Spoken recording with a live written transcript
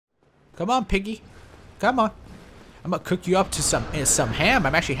Come on, piggy. Come on. I'm gonna cook you up to some ham.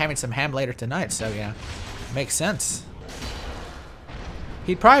 I'm actually having some ham later tonight, so yeah. Makes sense.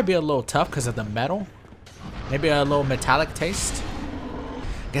 He'd probably be a little tough because of the metal. Maybe a little metallic taste.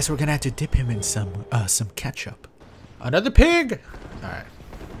 Guess we're gonna have to dip him in some ketchup. Another pig! Alright.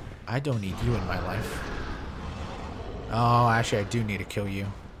 I don't need you in my life. Oh, actually I do need to kill you.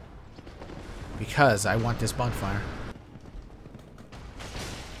 Because I want this bonfire.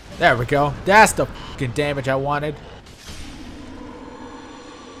 There we go. That's the fucking damage I wanted.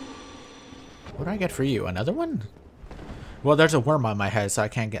 What do I get for you? Another one? Well, there's a worm on my head, so I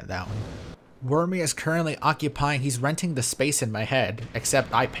can't get that one. Wormy is currently occupying. He's renting the space in my head,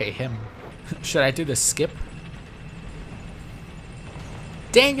 except I pay him. Should I do the skip?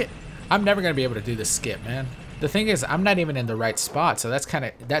 Dang it! I'm never gonna be able to do the skip, man. The thing is, I'm not even in the right spot, so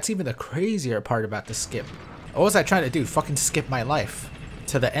that's even the crazier part about the skip. What was I trying to do? Fucking skip my life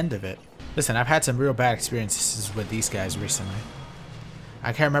to the end of it. Listen, I've had some real bad experiences with these guys recently.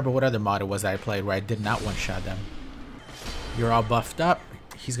 I can't remember what other mod it was that I played where I did not one-shot them. You're all buffed up.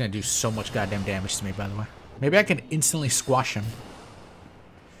 He's gonna do so much goddamn damage to me, by the way. Maybe I can instantly squash him.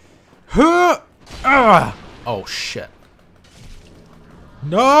 Huh! Oh, shit.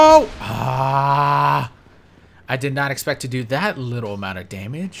 No! Ah! I did not expect to do that little amount of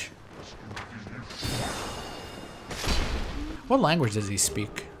damage. What language does he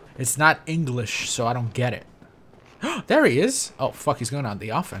speak? It's not English, so I don't get it. There he is! Oh, fuck, he's going on the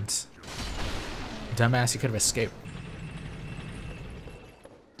offense. Dumbass, he could have escaped.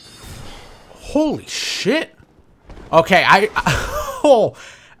 Holy shit! Okay, oh,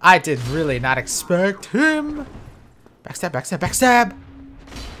 I did really not expect him. Backstab, backstab, backstab!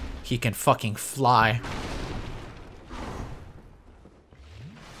 He can fucking fly.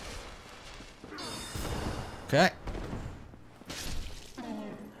 Okay.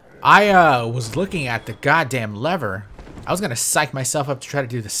 I was looking at the goddamn lever. I was gonna psych myself up to try to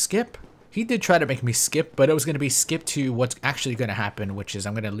do the skip. He did try to make me skip, but it was gonna be skip to what's actually gonna happen, which is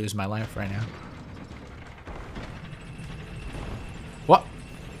I'm gonna lose my life right now. What?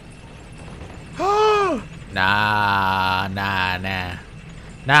 Nah,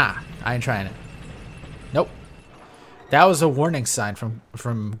 I ain't trying it. Nope. That was a warning sign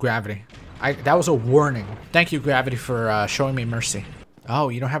from Gravity. That was a warning. Thank you, Gravity, for showing me mercy. Oh,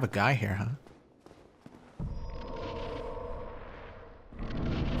 you don't have a guy here, huh?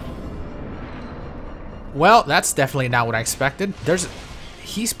 Well, that's definitely not what I expected.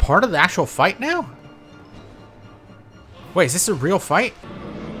 He's part of the actual fight now? Wait, is this a real fight?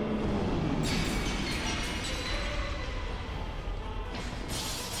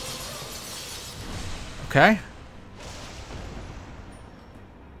 Okay.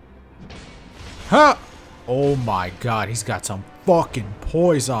 Huh! Oh my god, he's got some fucking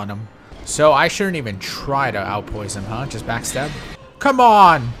poise on him. So I shouldn't even try to outpoise him, huh? Just backstab? Come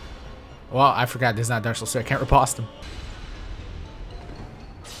on! Well, I forgot this is not Dark Souls, so I can't riposte him.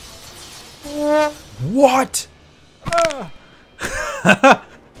 What?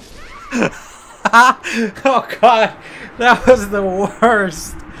 Oh god, that was the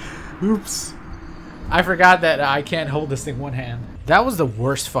worst. Oops. I forgot that I can't hold this thing one hand. That was the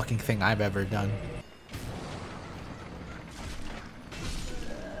worst fucking thing I've ever done.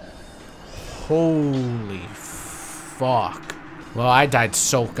 Holy fuck. Well, I died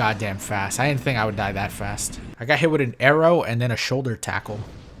so goddamn fast. I didn't think I would die that fast. I got hit with an arrow and then a shoulder tackle.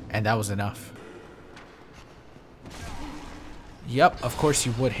 And that was enough. Yep, of course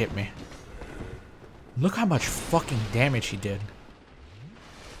you would hit me. Look how much fucking damage he did.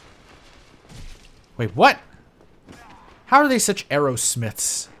 Wait, what? How are they such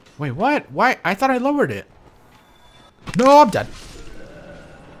arrowsmiths? Wait, what? Why? I thought I lowered it. No, I'm dead.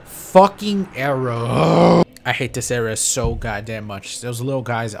 Fucking arrow. I hate this area so goddamn much. Those little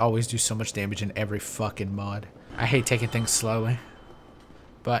guys always do so much damage in every fucking mod. I hate taking things slowly.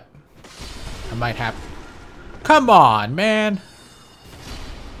 But I might have... Come on, man.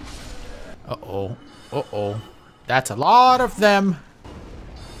 Uh-oh. Uh-oh. That's a lot of them.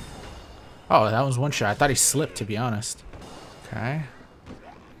 Oh, that was one shot. I thought he slipped, to be honest. Okay.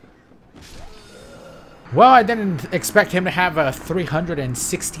 Well, I didn't expect him to have a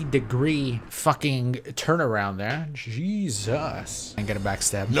 360-degree fucking turnaround there. Jesus. And get a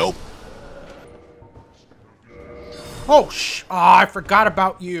backstab. Nope. Oh, I forgot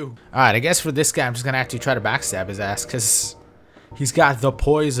about you. Alright, I guess for this guy, I'm just gonna have to try to backstab his ass, because he's got the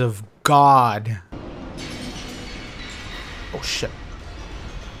poise of God. Oh, shit.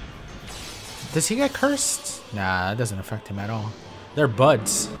 Does he get cursed? Nah, that doesn't affect him at all. They're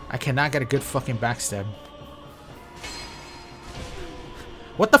buds. I cannot get a good fucking backstab.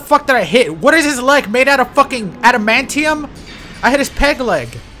 What the fuck did I hit? What is his leg? Made out of fucking adamantium? I hit his peg leg.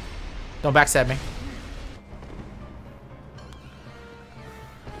 Don't backstab me.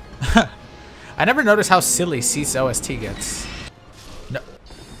 I never noticed how silly SEATH's OST gets. No.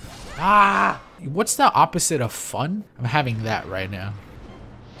 Ah! What's the opposite of fun? I'm having that right now.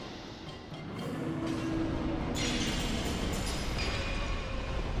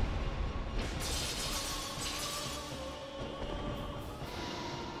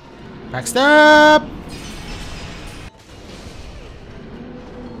 Backstab!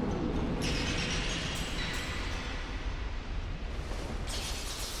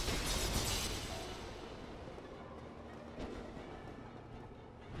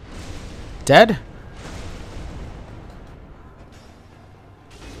 Dead?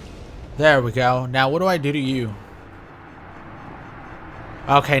 There we go. Now what do I do to you?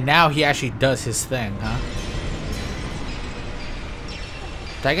 Okay, now he actually does his thing, huh?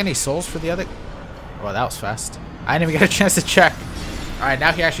 Did I get any souls for the other? Well, that was fast. I didn't even get a chance to check. Alright,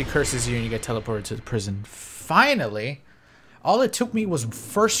 now he actually curses you and you get teleported to the prison. Finally! All it took me was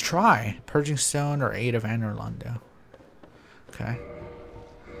first try. Purging Stone or Aid of Anorlando. Okay.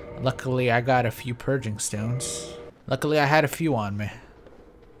 Luckily, I got a few Purging Stones. Luckily, I had a few on me.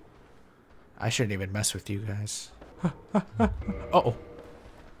 I shouldn't even mess with you guys. Uh-oh.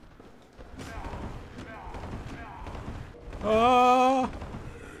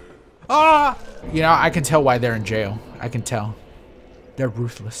 You know, I can tell why they're in jail. I can tell. They're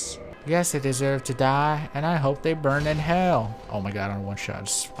ruthless. Yes, they deserve to die, and I hope they burn in hell. Oh my god, on one shot,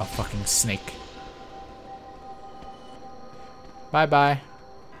 just a fucking snake. Bye-bye.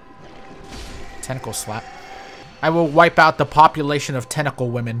 Tentacle slap. I will wipe out the population of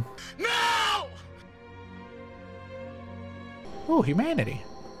tentacle women. No! Ooh, humanity.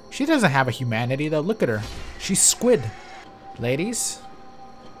 She doesn't have a humanity, though. Look at her. She's squid. Ladies.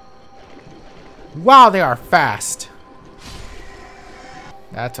 Wow, they are fast.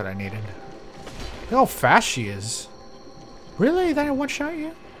 That's what I needed. Look how fast she is. Really? That one-shot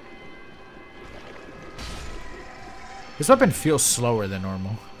you? This weapon feels slower than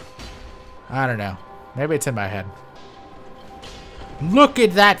normal. I don't know. Maybe it's in my head. Look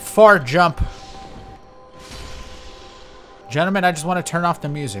at that far jump. Gentlemen, I just want to turn off the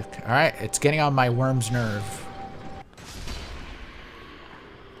music. Alright? It's getting on my worm's nerve.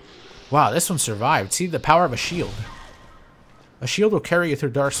 Wow, this one survived. See the power of a shield. A shield will carry you through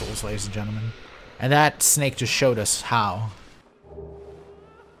Dark Souls, ladies and gentlemen. And that snake just showed us how.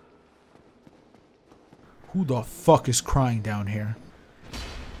 Who the fuck is crying down here?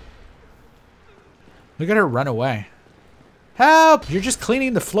 Look at her run away. Help! You're just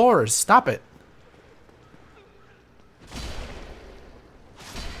cleaning the floors. Stop it.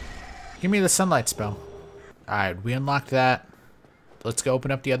 Give me the sunlight spell. Alright, we unlocked that. Let's go open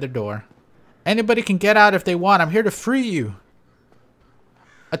up the other door. Anybody can get out if they want. I'm here to free you.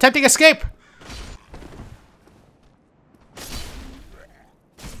 Attempting escape!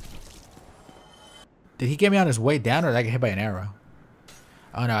 Did he get me on his way down or did I get hit by an arrow?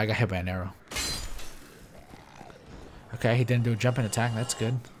 Oh no, I got hit by an arrow. Okay, he didn't do a jumping attack. That's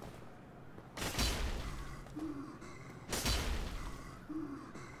good.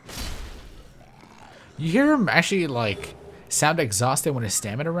 You hear him actually, like, sound exhausted when his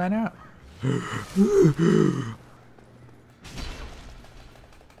stamina ran out?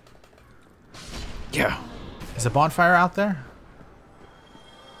 Yeah. Is a bonfire out there?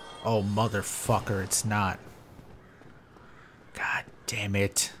 Oh, motherfucker, it's not. God damn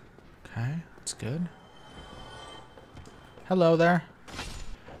it. Okay, that's good. Hello there.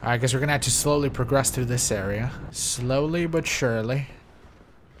 I guess we're gonna have to slowly progress through this area. Slowly but surely.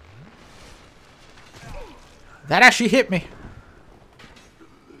 That actually hit me.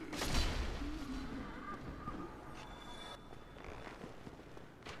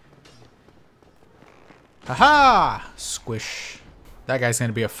 Haha! Squish. That guy's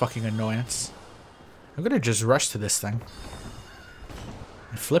gonna be a fucking annoyance. I'm gonna just rush to this thing.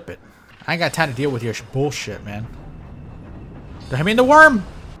 And flip it. I ain't got time to deal with your bullshit, man. Don't hit me in the worm!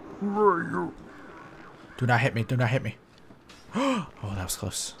 Do not hit me, do not hit me. Oh, that was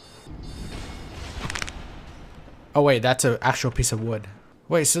close. Oh wait, that's an actual piece of wood.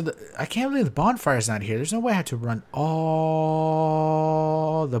 Wait, so I can't believe the bonfire's not here. There's no way I had to run.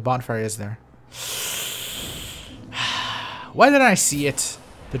 Oh, the bonfire is there. Why didn't I see it?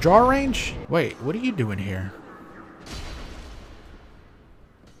 The draw range? Wait, what are you doing here?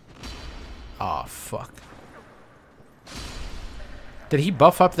 Oh, fuck. Did he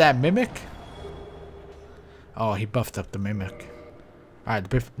buff up that mimic? Oh, he buffed up the mimic. Alright,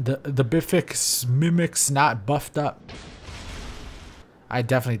 the Bifix mimic's not buffed up. I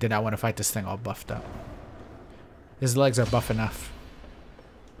definitely did not want to fight this thing all buffed up. His legs are buff enough.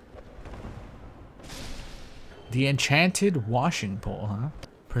 The enchanted washing pole, huh?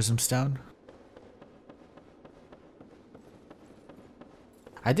 Prism stone.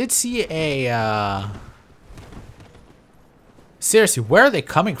 I did see a, Seriously, where are they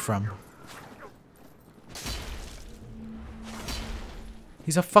coming from?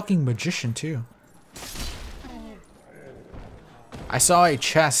 He's a fucking magician, too. I saw a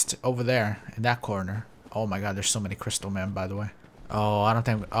chest over there in that corner. Oh my god, there's so many crystal men, by the way. Oh, I don't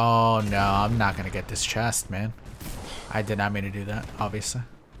think... Oh, no, I'm not gonna get this chest, man. I did not mean to do that, obviously.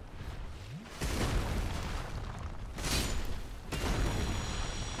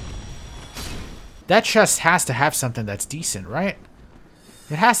 That chest has to have something that's decent, right?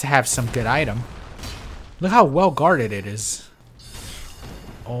 It has to have some good item. Look how well guarded it is.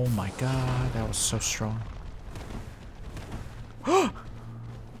 Oh my god, that was so strong.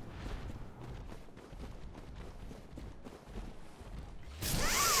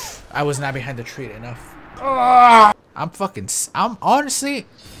 I was not behind the tree enough. I'm honestly,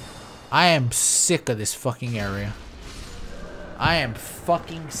 I am sick of this fucking area. I am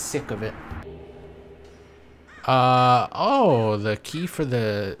fucking sick of it. Oh, the key for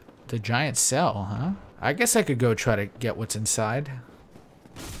the giant cell, huh? I guess I could go try to get what's inside.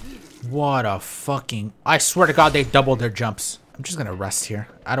 What a fucking... I swear to God, they doubled their jumps. I'm just gonna rest here.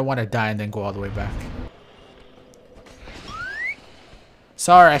 I don't want to die and then go all the way back.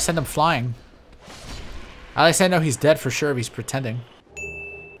 Sorry, I sent him flying. At least I know he's dead for sure if he's pretending.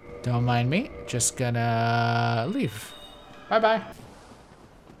 Don't mind me. Just gonna leave. Bye-bye.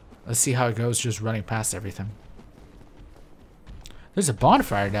 Let's see how it goes just running past everything. There's a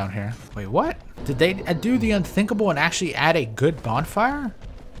bonfire down here. Wait, what? Did they do the unthinkable and actually add a good bonfire?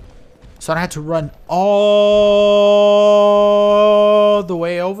 So I had to run all the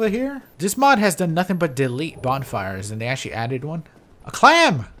way over here? This mod has done nothing but delete bonfires, and they actually added one. A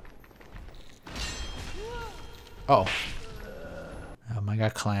clam! Oh. Oh my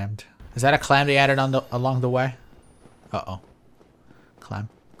god, clammed. Is that a clam they added on along the way? Uh-oh. Clam,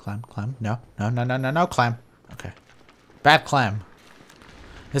 clam, clam. No, no, no, no, no, no, clam. Okay. Bad clam.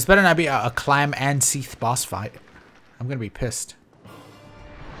 This better not be a clam and SEATH boss fight. I'm gonna be pissed.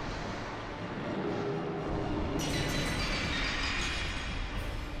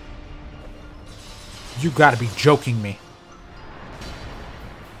 You gotta be joking me.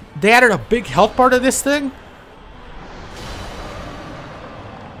 They added a big health bar to this thing?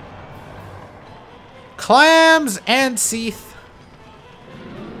 Clams and SEATH.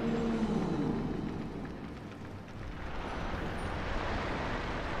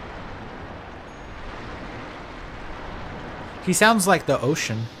 He sounds like the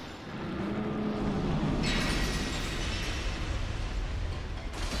ocean.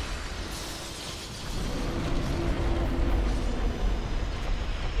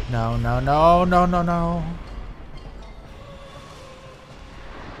 No, no, no, no, no, no.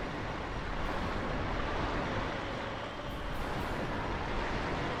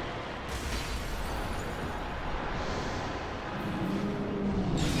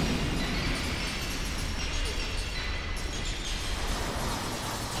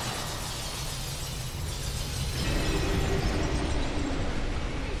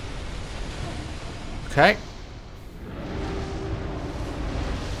 Okay.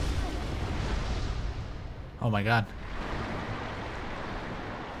 Oh my god.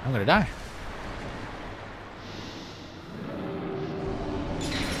 I'm gonna die.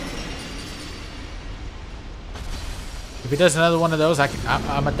 If he does another one of those, I'm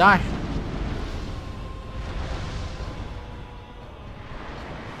gonna die.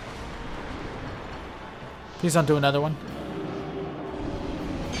 Please don't do another one.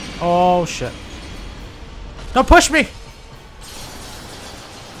 Oh shit. Don't push me!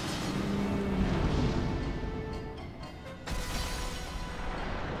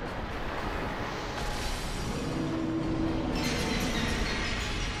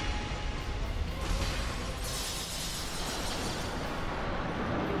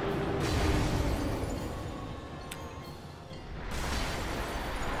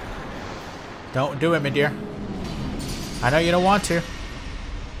 Don't do it, my dear. I know you don't want to.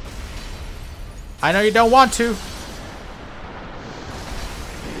 I know you don't want to.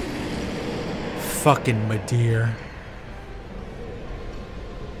 Fucking Madeir.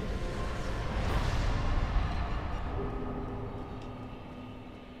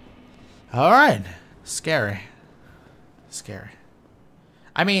 Alright. Scary. Scary.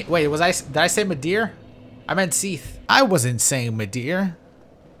 I mean, wait, did I say Madeir? I meant SEATH. I wasn't saying Madeir.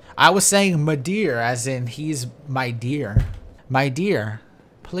 I was saying Madeir as in he's my dear. My dear,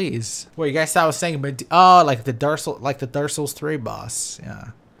 please. Well, you guys thought I was saying, but oh, like the Dark Souls 3 boss. Yeah,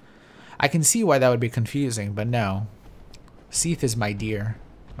 I can see why that would be confusing, but no. SEATH is my dear,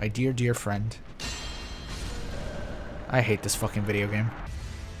 dear friend. I hate this fucking video game.